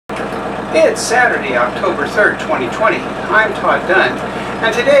It's Saturday, October 3rd, 2020. I'm Todd Dunn,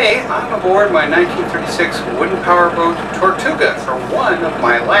 and today I'm aboard my 1936 wooden powerboat Tortuga for one of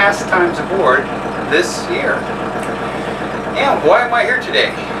my last times aboard this year. And why am I here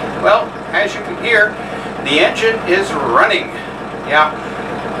today? Well, as you can hear, the engine is running. Yeah,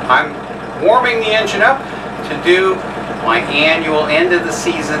 I'm warming the engine up to do my annual end of the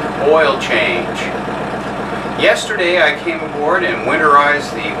season oil change. Yesterday I came aboard and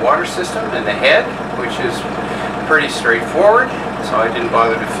winterized the water system and the head, which is pretty straightforward, so I didn't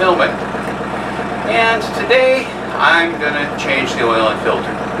bother to film it. And today I'm going to change the oil and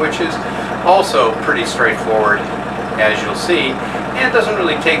filter, which is also pretty straightforward, as you'll see, and it doesn't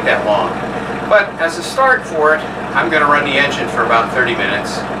really take that long. But as a start for it, I'm going to run the engine for about 30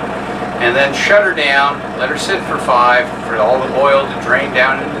 minutes and then shut her down, let her sit for 5 for all the oil to drain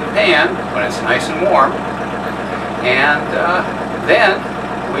down into the pan when it's nice and warm. And then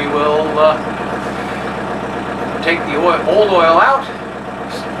we will take the old oil out,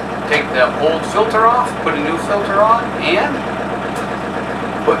 take the old filter off, put a new filter on, and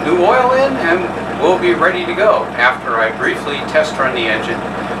put new oil in, and we'll be ready to go after I briefly test run the engine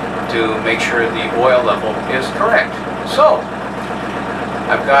to make sure the oil level is correct. So,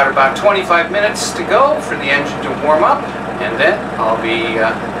 I've got about 25 minutes to go for the engine to warm up, and then I'll be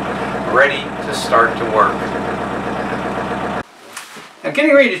ready to start to work. Now,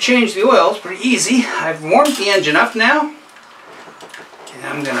 getting ready to change the oil is pretty easy. I've warmed the engine up now, and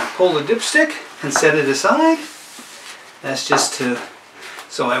I'm going to pull the dipstick and set it aside. That's just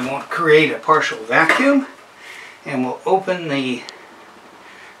so I won't create a partial vacuum. And we'll open the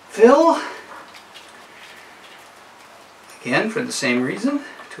fill, again for the same reason,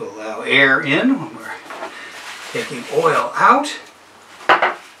 to allow air in when we're taking oil out.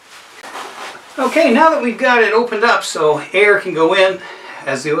 Okay, now that we've got it opened up so air can go in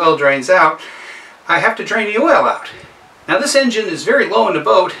as the oil drains out, I have to drain the oil out. Now this engine is very low in the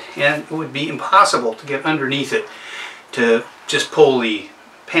boat, and it would be impossible to get underneath it to just pull the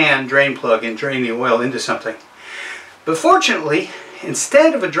pan drain plug and drain the oil into something. But fortunately,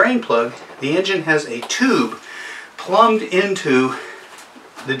 instead of a drain plug, the engine has a tube plumbed into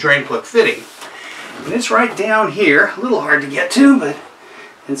the drain plug fitting. And it's right down here, a little hard to get to, but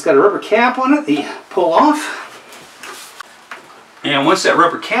it's got a rubber cap on it that you pull off. And once that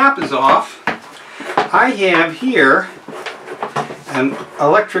rubber cap is off, I have here an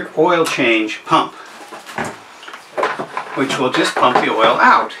electric oil change pump, which will just pump the oil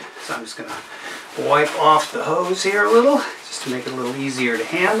out. So I'm just going to wipe off the hose here a little, just to make it a little easier to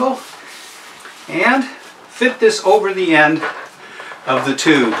handle, and fit this over the end of the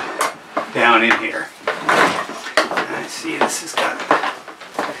tube down in here. I see this has got,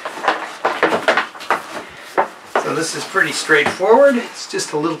 so this is pretty straightforward. It's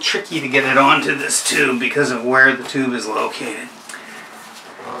just a little tricky to get it onto this tube because of where the tube is located.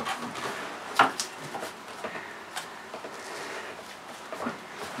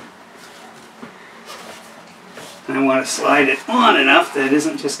 And I want to slide it on enough that it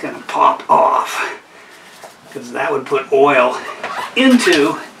isn't just going to pop off, because that would put oil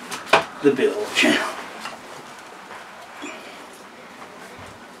into the bilge.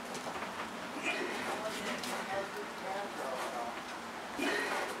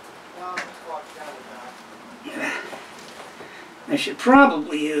 I should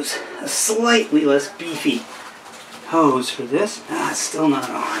probably use a slightly less beefy hose for this. It's still not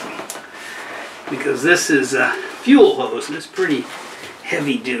on, because this is a fuel hose and it's pretty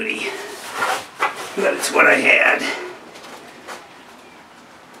heavy duty, but it's what I had.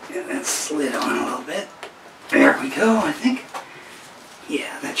 And that slid on a little bit. There we go, I think.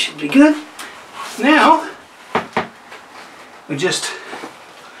 Yeah, that should be good. Now we just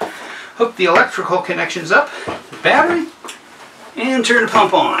hook the electrical connections up, the battery, and turn the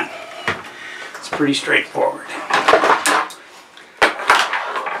pump on. It's pretty straightforward.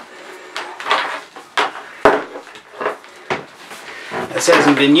 This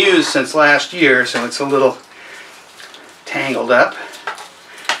hasn't been used since last year, so it's a little tangled up,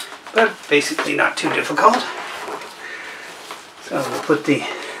 but basically not too difficult. So we'll put the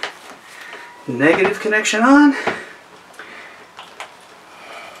negative connection on,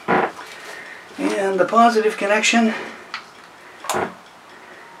 and the positive connection.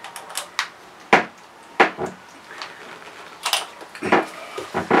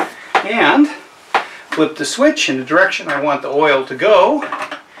 And flip the switch in the direction I want the oil to go,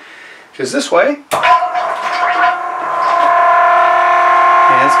 which is this way. And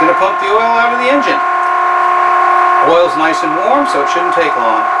it's going to pump the oil out of the engine. Oil's nice and warm, so it shouldn't take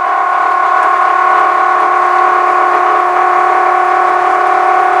long.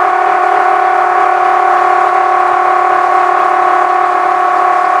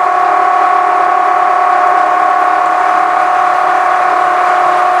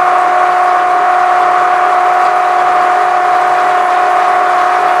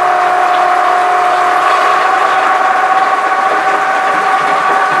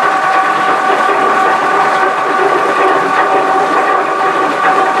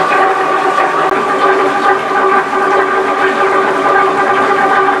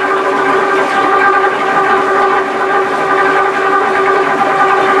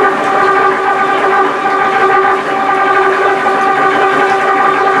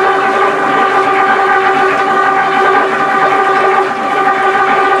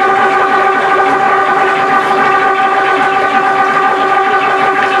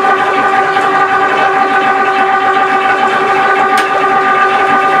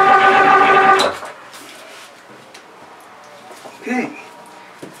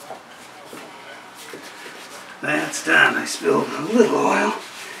 That's done. I spilled a little oil,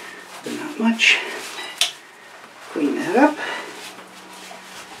 but not much. Clean that up.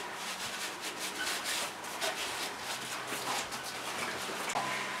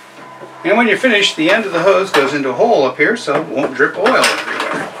 And when you're finished, the end of the hose goes into a hole up here so it won't drip oil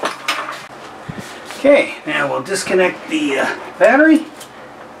everywhere. Okay, now we'll disconnect the battery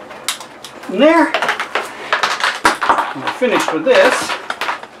from there. And we're finished with this.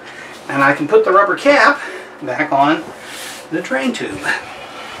 And I can put the rubber cap back on the drain tube.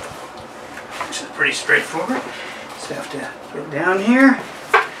 Which is pretty straightforward. Just have to get down here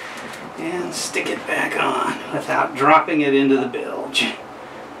and stick it back on without dropping it into the bilge.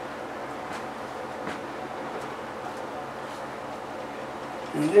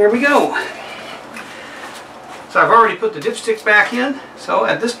 And there we go. So I've already put the dipstick back in, so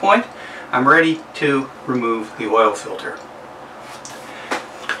at this point I'm ready to remove the oil filter.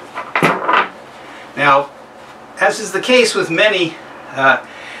 Now, as is the case with many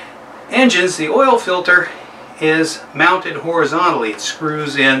engines, the oil filter is mounted horizontally. It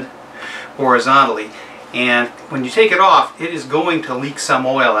screws in horizontally, and when you take it off, it is going to leak some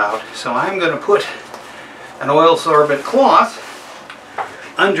oil out. So I'm going to put an oil sorbent cloth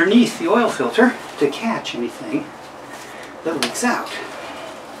underneath the oil filter to catch anything that leaks out.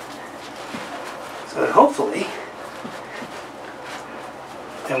 So that hopefully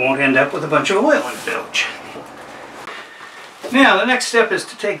it won't end up with a bunch of oil in the bilge. Now the next step is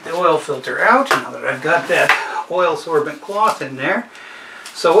to take the oil filter out, now that I've got that oil sorbent cloth in there.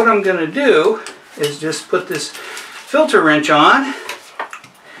 So what I'm going to do is just put this filter wrench on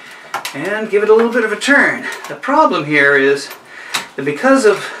and give it a little bit of a turn. The problem here is that because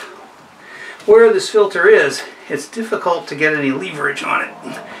of where this filter is, it's difficult to get any leverage on it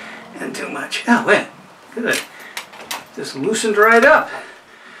and too much. Oh, wait, good. Just loosened right up.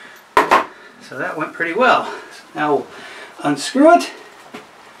 So that went pretty well. So now we'll unscrew it,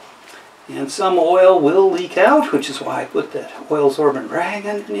 and some oil will leak out, which is why I put that oil sorbent rag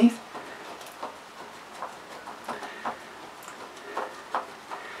underneath.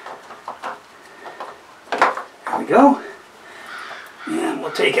 There we go. And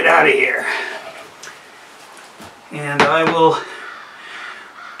we'll take it out of here. And I will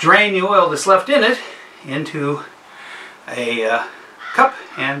drain the oil that's left in it into a cup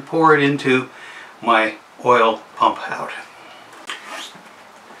and pour it into my oil pump out.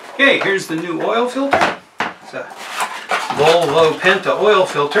 Okay, here's the new oil filter. It's a Volvo-Penta oil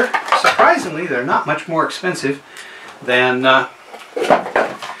filter. Surprisingly, they're not much more expensive than the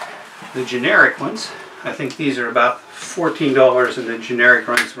generic ones. I think these are about $14 and the generic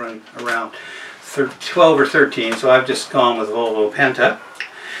ones run around 12 or 13, so I've just gone with Volvo-Penta.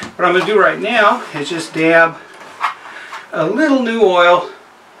 What I'm going to do right now is just dab a little new oil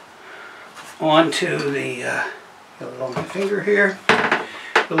onto the, get it on my finger here, a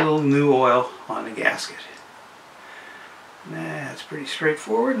little new oil on the gasket. That's pretty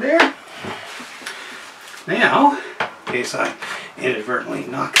straightforward there. Now, in case I inadvertently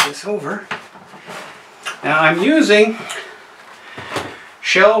knock this over, now I'm using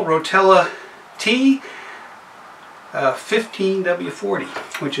Shell Rotella T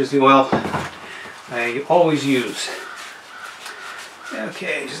 15W40, which is the oil I always use.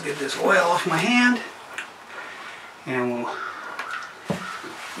 Okay, just get this oil off my hand, and we'll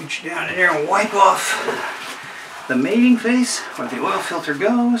reach down in there and wipe off the mating face where the oil filter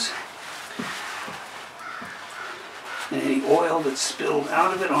goes, and any oil that's spilled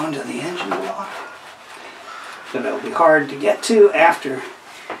out of it onto the engine block. So that'll be hard to get to after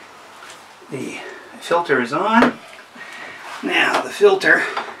the filter is on. Now the filter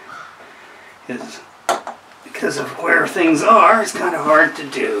is, because of where things are, it's kind of hard to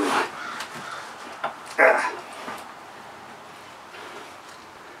do.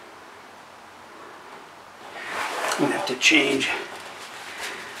 I'm going to have to change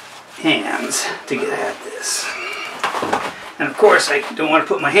hands to get at this. And of course I don't want to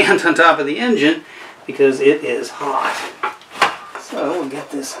put my hands on top of the engine because it is hot. So we'll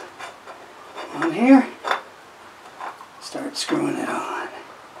get this on here, start screwing it on.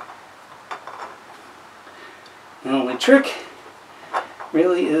 The only trick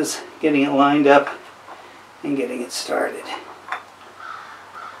really is getting it lined up and getting it started.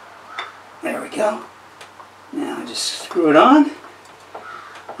 There we go. Now just screw it on,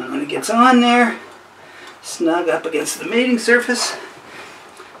 and when it gets on there, snug up against the mating surface,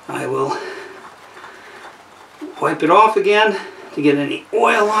 I will wipe it off again to get any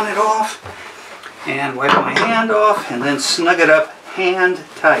oil on it off, and wipe my hand off, and then snug it up hand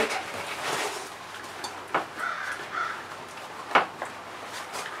tight.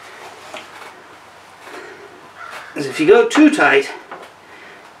 Because if you go too tight,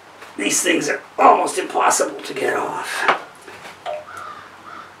 these things are almost impossible to get off.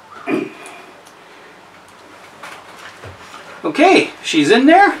 Okay, she's in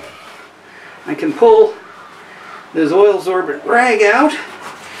there. I can pull this oil absorbent rag out,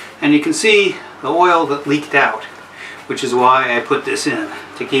 and you can see the oil that leaked out, which is why I put this in,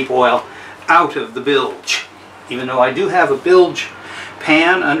 to keep oil out of the bilge. Even though I do have a bilge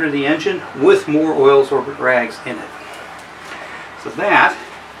pan under the engine with more oil absorbent rags in it. So that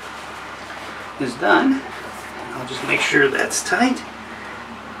is done. I'll just make sure that's tight.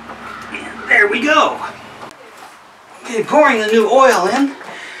 And there we go. Okay, pouring the new oil in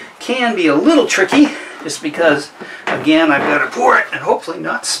can be a little tricky, just because, again, I've got to pour it and hopefully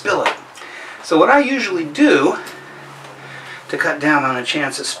not spill it. So what I usually do to cut down on a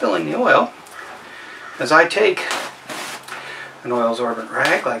chance of spilling the oil is I take an oil absorbent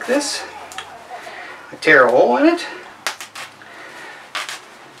rag like this, I tear a hole in it,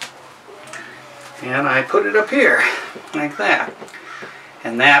 and I put it up here like that.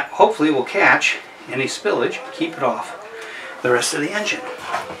 And that hopefully will catch any spillage, keep it off the rest of the engine.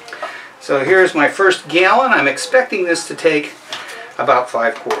 So here's my first gallon. I'm expecting this to take about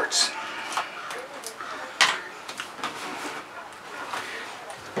 5 quarts.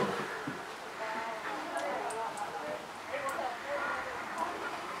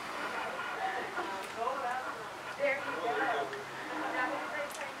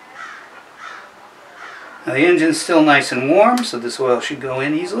 Now the engine's still nice and warm, so this oil should go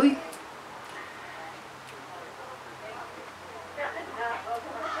in easily.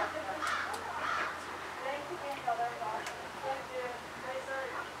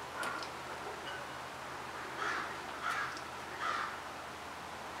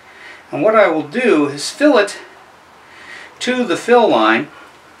 And what I will do is fill it to the fill line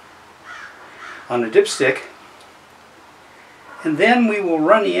on a dipstick, and then we will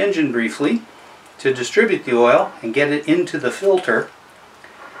run the engine briefly to distribute the oil and get it into the filter.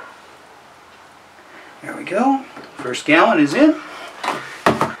 There we go. First gallon is in.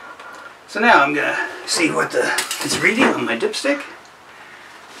 So now I'm going to see what it's reading on my dipstick.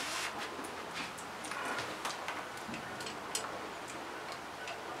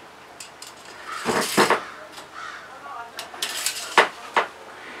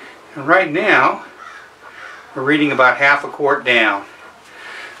 And right now we're reading about half a quart down.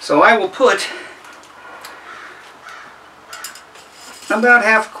 So I will put about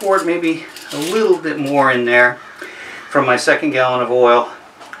half a quart, maybe a little bit more in there from my second gallon of oil,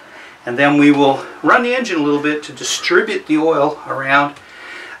 and then we will run the engine a little bit to distribute the oil around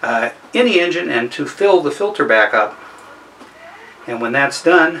in the engine and to fill the filter back up. And when that's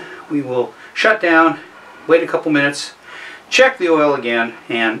done, we will shut down, wait a couple minutes, check the oil again,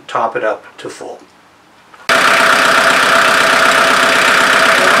 and top it up to full.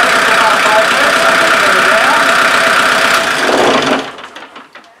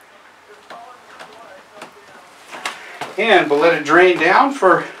 And we'll let it drain down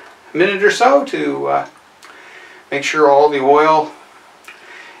for a minute or so to make sure all the oil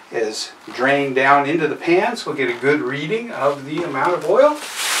is drained down into the pan, so we'll get a good reading of the amount of oil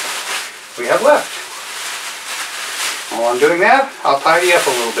we have left. While I'm doing that, I'll tidy up a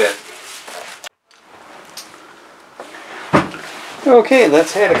little bit. Okay,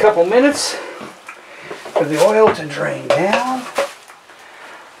 let's add a couple minutes for the oil to drain down.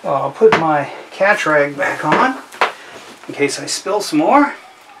 I'll put my catch rag back on in case I spill some more,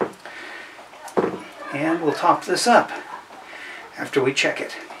 and we'll top this up after we check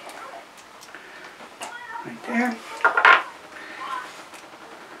it. Right there.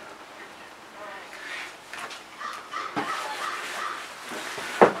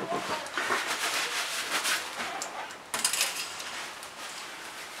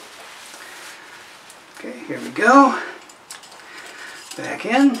 Okay, here we go. Back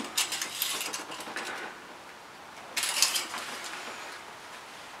in.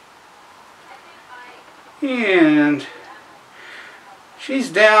 And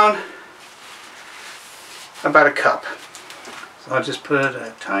she's down about a cup. So I'll just put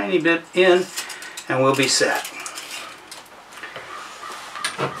a tiny bit in and we'll be set.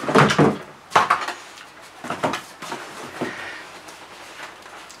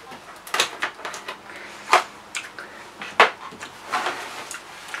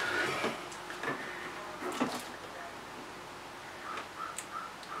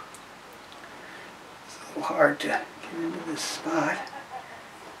 Hard to get into this spot.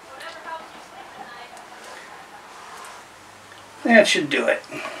 That should do it.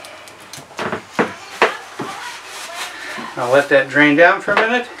 I'll let that drain down for a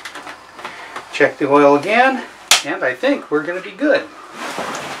minute. Check the oil again. And I think we're going to be good.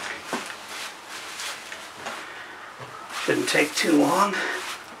 Shouldn't take too long.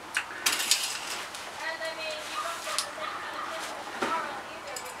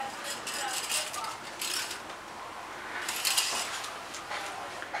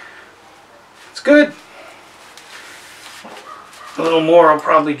 It's good. A little more will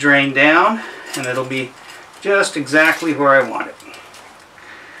probably drain down, and it'll be just exactly where I want it.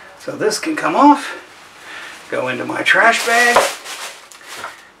 So this can come off, go into my trash bag,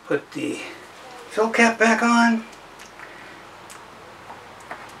 put the fill cap back on,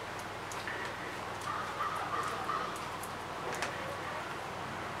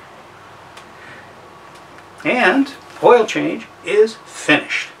 and oil change is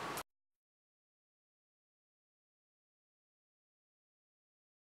finished.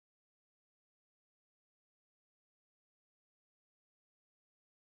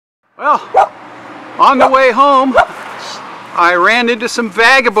 Well, on the way home, I ran into some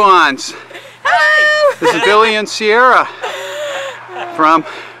vagabonds. Hello! This is Billy and Sierra from,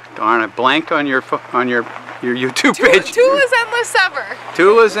 darn, I blanked on your YouTube page. Tula's Endless Summer.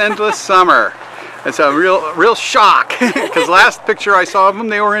 Tula's Endless Summer. It's a real shock, because last picture I saw of them,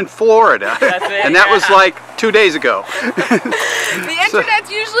 they were in Florida. That's it, and that was like 2 days ago. The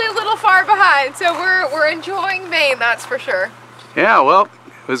internet's usually a little far behind, so we're enjoying Maine, that's for sure. Yeah, well,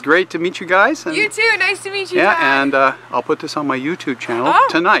 it was great to meet you guys. And, you too, nice to meet you. Yeah, Todd. and I'll put this on my YouTube channel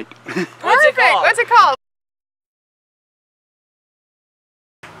tonight. Perfect. What's it called?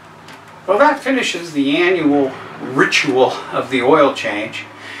 Well, that finishes the annual ritual of the oil change.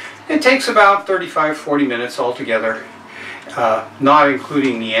 It takes about 35-40 minutes altogether, not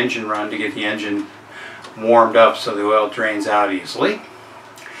including the engine run to get the engine warmed up so the oil drains out easily.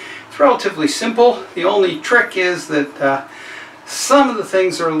 It's relatively simple. The only trick is that some of the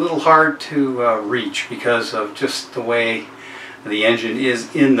things are a little hard to reach because of just the way the engine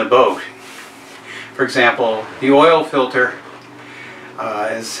is in the boat. For example, the oil filter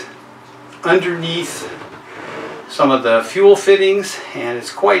is underneath some of the fuel fittings, and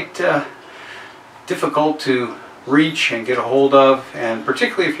it's quite difficult to reach and get a hold of, and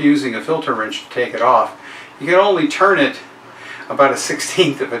particularly if you're using a filter wrench to take it off. You can only turn it about a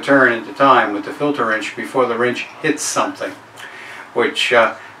 1/16 of a turn at a time with the filter wrench before the wrench hits something, which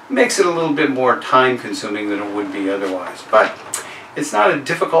makes it a little bit more time consuming than it would be otherwise. But it's not a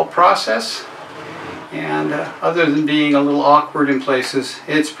difficult process, and other than being a little awkward in places,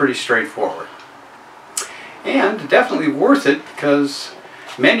 it's pretty straightforward. And definitely worth it, because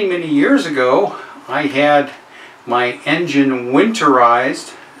many years ago I had my engine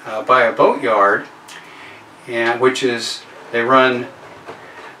winterized by a boatyard, and which is they run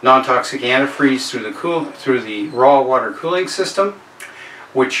non-toxic antifreeze through the raw water cooling system,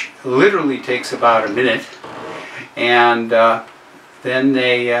 which literally takes about a minute, and then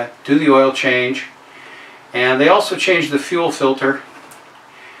they do the oil change, and they also change the fuel filter,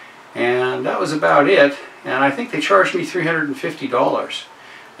 and that was about it. And I think they charged me $350,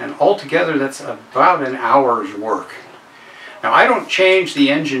 and altogether that's about an hour's work. Now, I don't change the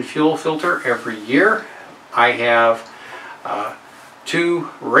engine fuel filter every year. I have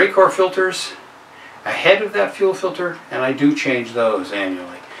 2 Racor filters ahead of that fuel filter, and I do change those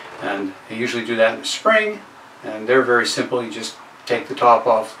annually. And I usually do that in the spring, and they're very simple. You just take the top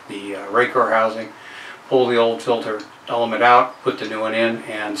off the Racor housing, pull the old filter, element out, put the new one in,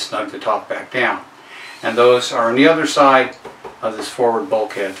 and snug the top back down. And those are on the other side of this forward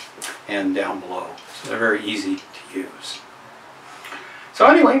bulkhead and down below. So they're very easy to use. So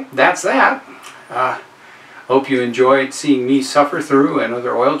anyway, that's that. Hope you enjoyed seeing me suffer through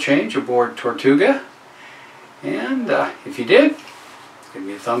another oil change aboard Tortuga. And if you did, give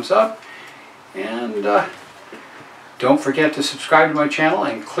me a thumbs up. And don't forget to subscribe to my channel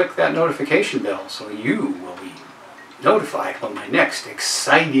and click that notification bell so you will be notified when my next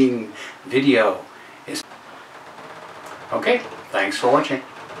exciting video is. Okay, thanks for watching.